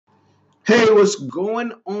Hey, what's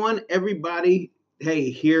going on, everybody? Hey,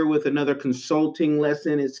 here with another consulting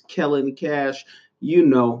lesson. It's Kellen Cash.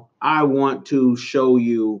 I want to show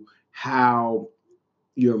you how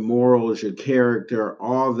your morals, your character,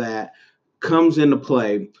 all that comes into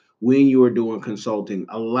play when you are doing consulting.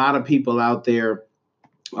 A lot of people out there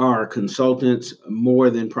are consultants more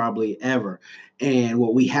than probably ever. And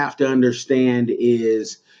what we have to understand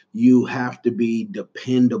is you have to be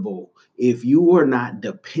dependable. If you are not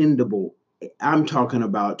dependable, I'm talking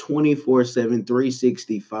about 24/7,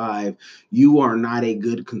 365. You are not a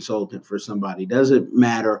good consultant for somebody. Doesn't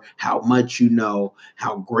matter how much you know,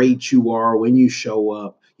 how great you are when you show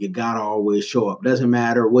up. You got to always show up. Doesn't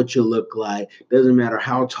matter what you look like. Doesn't matter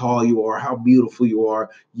how tall you are, how beautiful you are.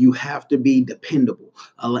 You have to be dependable.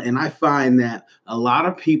 And I find that a lot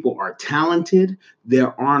of people are talented.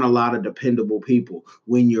 There aren't a lot of dependable people.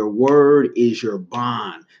 When your word is your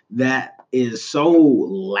bond, that is so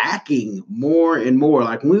lacking more and more.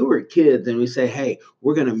 Like when we were kids and we say, hey,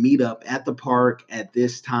 we're going to meet up at the park at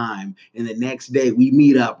this time. And the next day we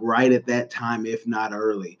meet up right at that time, if not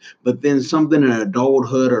early. But then something in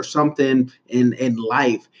adulthood or something in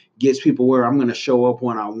life gets people where I'm going to show up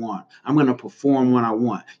when I want. I'm going to perform when I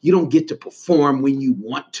want. You don't get to perform when you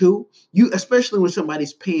want to. Especially when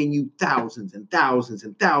somebody's paying you thousands and thousands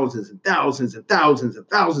and thousands and thousands and thousands and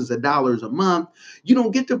thousands of dollars a month. You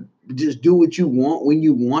don't get to just do what you want when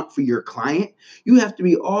you want for your client. You have to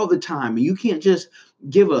be all the time. And you can't just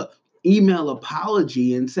give a email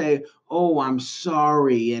apology and say, oh, I'm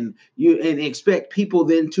sorry, and expect people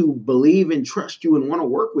then to believe and trust you and want to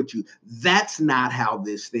work with you. That's not how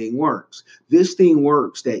this thing works. This thing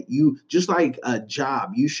works that you, just like a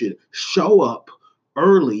job, you should show up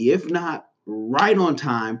early, if not right on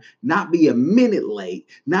time, not be a minute late,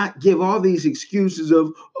 not give all these excuses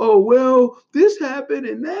of, oh, well, this happened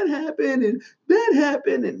and that happened and that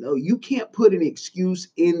happened. And no, you can't put an excuse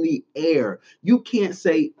in the air. You can't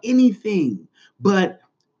say anything but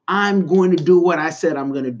I'm going to do what I said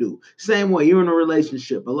I'm going to do. Same way, you're in a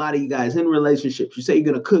relationship. A lot of you guys in relationships, you say you're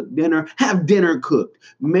going to cook dinner, have dinner cooked.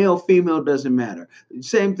 Male, female, doesn't matter.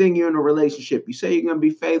 Same thing, you're in a relationship. You say you're going to be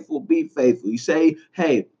faithful, be faithful. You say,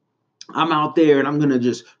 hey, I'm out there and I'm going to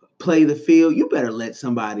just play the field. You better let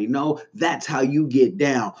somebody know that's how you get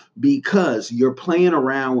down, because you're playing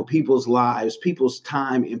around with people's lives, people's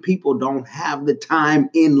time, and people don't have the time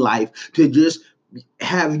in life to just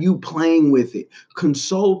have you playing with it.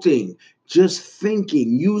 Consulting, just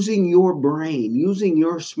thinking, using your brain, using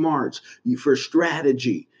your smarts for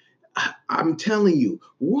strategy. I'm telling you,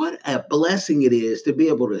 what a blessing it is to be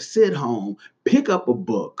able to sit home, pick up a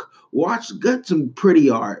book, get some pretty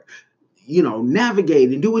art, navigate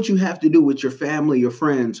and do what you have to do with your family, your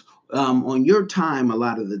friends, on your time. A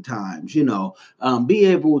lot of the times, be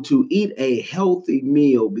able to eat a healthy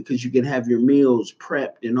meal, because you can have your meals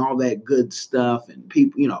prepped and all that good stuff. And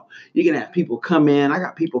people, you can have people come in. I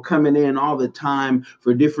got people coming in all the time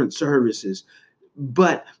for different services,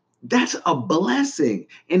 but that's a blessing.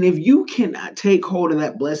 And if you cannot take hold of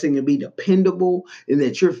that blessing and be dependable, and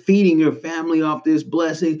that you're feeding your family off this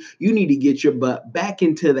blessing, you need to get your butt back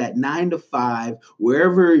into that 9 to 5,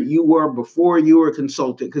 wherever you were before you were a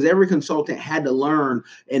consultant, because every consultant had to learn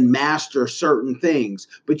and master certain things.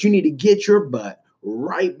 But you need to get your butt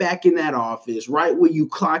right back in that office, right where you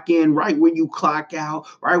clock in, right where you clock out,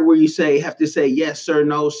 right where you have to say yes sir,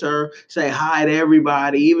 no sir, say hi to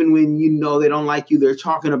everybody, even when you know they don't like you, they're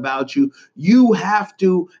talking about you. You have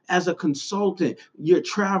to, as a consultant, you're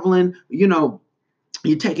traveling,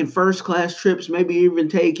 you're taking first class trips, maybe even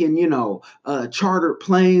taking, chartered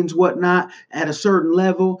planes, whatnot, at a certain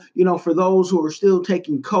level. For those who are still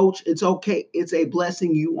taking coach, it's okay. It's a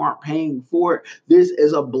blessing. You aren't paying for it. This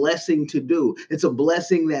is a blessing to do. It's a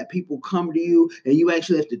blessing that people come to you and you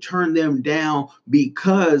actually have to turn them down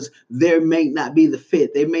because there may not be the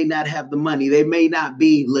fit. They may not have the money. They may not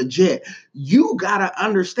be legit. You got to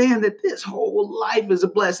understand that this whole life is a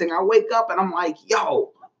blessing. I wake up and I'm like,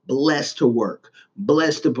 yo, blessed to work,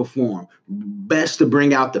 blessed to perform, best to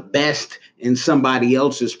bring out the best in somebody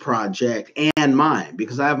else's project and mine,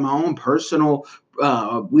 because I have my own personal,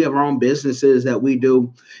 we have our own businesses that we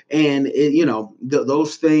do. And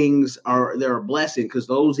those things they're a blessing, because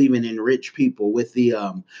those even enrich people with the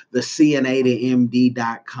CNA to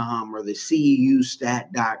MD.com or the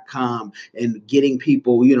CEUstat.com, and getting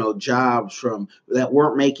people, jobs from that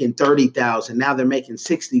weren't making 30,000. Now they're making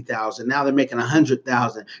 60,000. Now they're making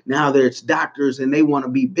 100,000. Now there's doctors and they want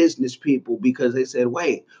to be business people because they said,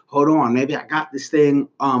 wait, hold on, maybe I got this thing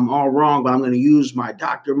all wrong, but I'm going to use my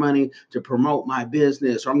doctor money to promote my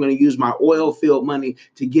business, or I'm going to use my oil field money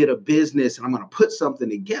to get a business, and I'm going to put something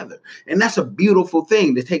together. And that's a beautiful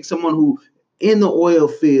thing, to take someone who in the oil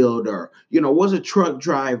field, or was a truck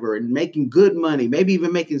driver and making good money, maybe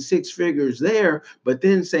even making six figures there, but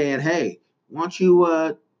then saying, hey, why don't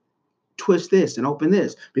you twist this and open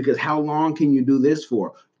this, because how long can you do this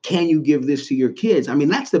for? Can you give this to your kids? I mean,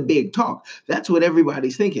 that's the big talk. That's what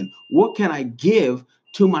everybody's thinking. What can I give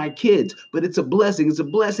to my kids? But it's a blessing. It's a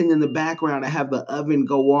blessing in the background to have the oven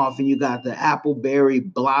go off and you got the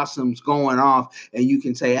appleberry blossoms going off, and you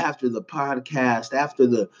can say, after the podcast, after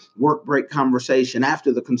the work break conversation,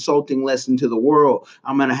 after the consulting lesson to the world,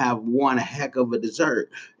 I'm going to have one heck of a dessert.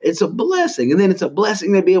 It's a blessing. And then it's a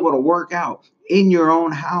blessing to be able to work out in your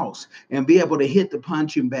own house and be able to hit the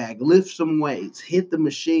punching bag, lift some weights, hit the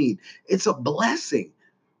machine. It's a blessing.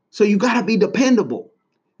 So you got to be dependable.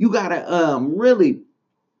 You got to really,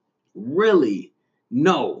 really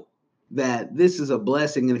know that this is a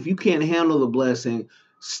blessing. And if you can't handle the blessing,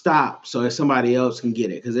 stop so that somebody else can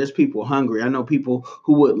get it, because there's people hungry. I know people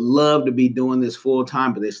who would love to be doing this full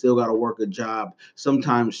time, but they still got to work a job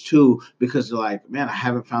sometimes too, because they're like, man, I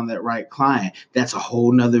haven't found that right client. That's a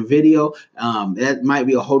whole nother video. That might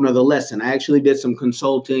be a whole nother lesson. I actually did some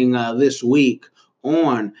consulting this week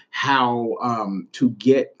on how to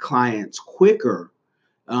get clients quicker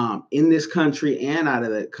in this country and out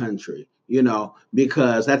of that country,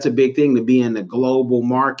 because that's a big thing, to be in the global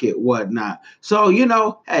market, whatnot. So,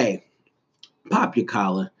 hey, pop your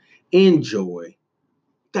collar, enjoy.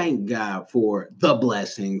 Thank God for the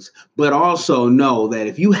blessings, but also know that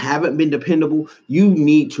if you haven't been dependable, you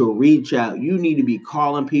need to reach out. You need to be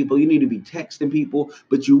calling people. You need to be texting people,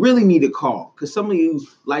 but you really need to call, because some of you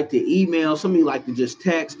like to email, some of you like to just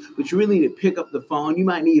text, but you really need to pick up the phone. You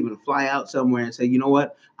might need even fly out somewhere and say, you know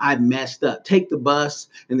what? I messed up. Take the bus.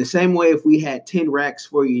 In the same way, if we had 10 racks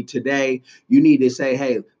for you today, you need to say,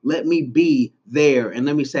 hey, let me be there. And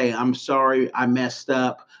let me say, I'm sorry, I messed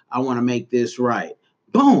up. I want to make this right.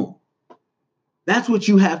 Boom. That's what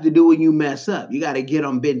you have to do when you mess up. You got to get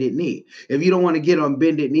on bended knee. If you don't want to get on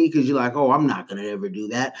bended knee because you're like, oh, I'm not going to ever do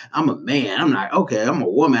that. I'm a man. I'm not, okay, I'm a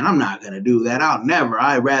woman. I'm not going to do that.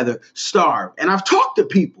 I'd rather starve. And I've talked to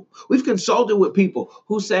people. We've consulted with people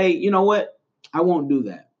who say, you know what? I won't do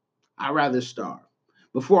that. I'd rather starve.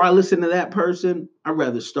 Before I listen to that person, I'd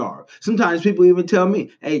rather starve. Sometimes people even tell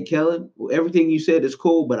me, hey, Kellen, everything you said is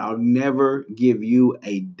cool, but I'll never give you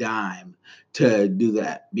a dime to do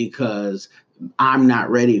that because I'm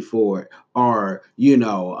not ready for it. Or,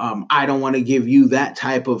 I don't want to give you that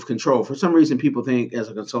type of control. For some reason, people think as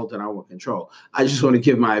a consultant, I want control. I just want to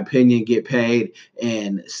give my opinion, get paid,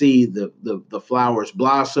 and see the flowers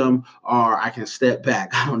blossom, or I can step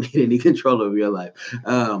back. I don't need any control of your life.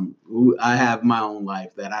 I have my own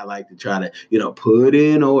life that I like to try to, put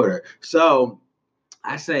in order. So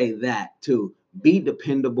I say that too. Be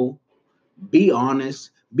dependable, be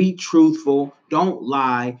honest, be truthful, don't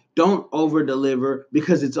lie, don't over deliver,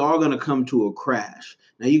 because it's all going to come to a crash.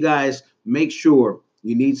 Now, you guys, make sure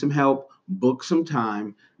you need some help, book some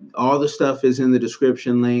time. All the stuff is in the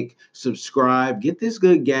description link. Subscribe, get this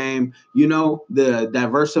good game. The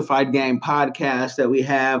Diversified Game podcast that we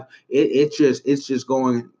have, it's just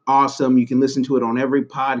going awesome. You can listen to it on every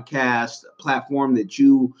podcast platform that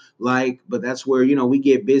you like, but that's where, we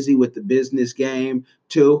get busy with the business game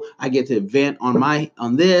too. I get to vent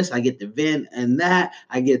on this, I get to vent and that,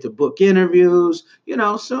 I get to book interviews. Sooner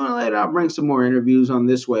or later I'll bring some more interviews on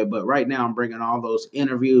this way, but right now I'm bringing all those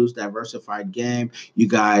interviews, Diversified Game. You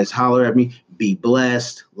guys holler at me, be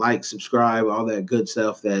blessed, like, subscribe, all that good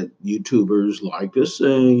stuff that YouTubers like to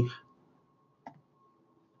say.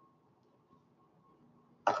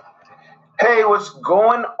 Hey, what's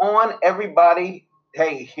going on, everybody?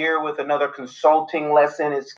 Hey, here with another consulting lesson. It's